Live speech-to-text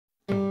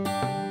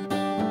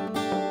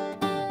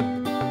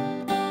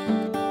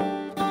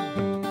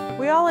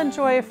all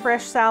enjoy a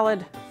fresh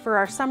salad for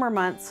our summer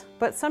months,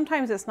 but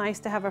sometimes it's nice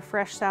to have a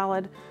fresh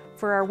salad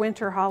for our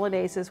winter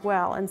holidays as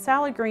well. And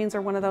salad greens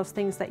are one of those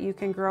things that you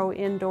can grow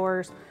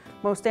indoors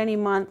most any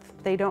month.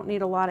 They don't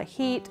need a lot of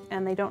heat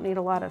and they don't need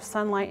a lot of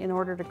sunlight in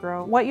order to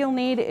grow. What you'll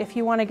need if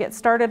you want to get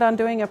started on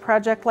doing a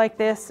project like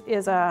this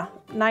is a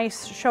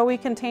nice showy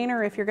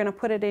container if you're going to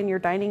put it in your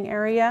dining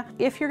area.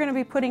 If you're going to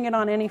be putting it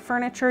on any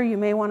furniture, you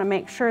may want to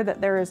make sure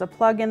that there is a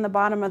plug in the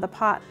bottom of the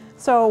pot.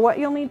 So what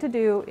you'll need to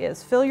do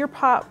is fill your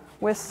pot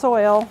with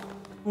soil.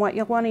 What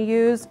you'll want to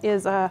use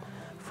is a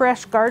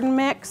fresh garden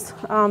mix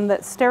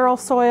that's sterile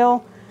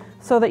soil,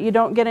 so that you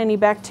don't get any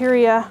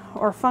bacteria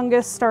or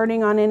fungus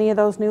starting on any of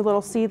those new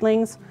little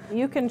seedlings.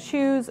 You can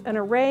choose an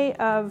array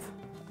of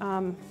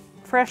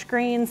fresh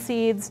green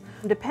seeds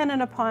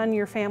dependent upon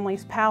your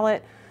family's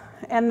palate,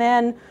 and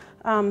then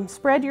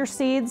spread your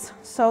seeds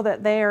so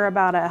that they are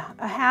about a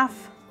 ½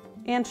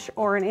 inch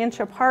or an inch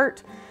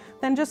apart.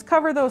 Then just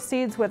cover those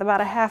seeds with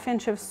about a ½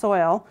 inch of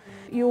soil.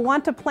 You'll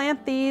want to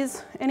plant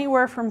these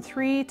anywhere from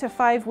 3 to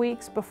 5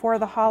 weeks before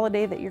the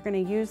holiday that you're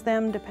going to use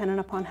them, depending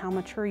upon how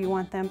mature you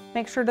want them.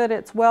 Make sure that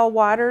it's well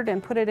watered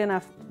and put it in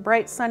a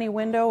bright sunny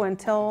window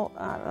until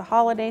the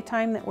holiday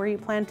time where you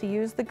plan to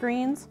use the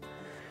greens.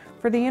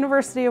 For the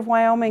University of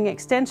Wyoming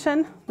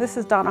Extension, this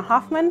is Donna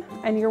Hoffman,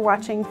 and you're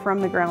watching From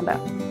the Ground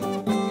Up.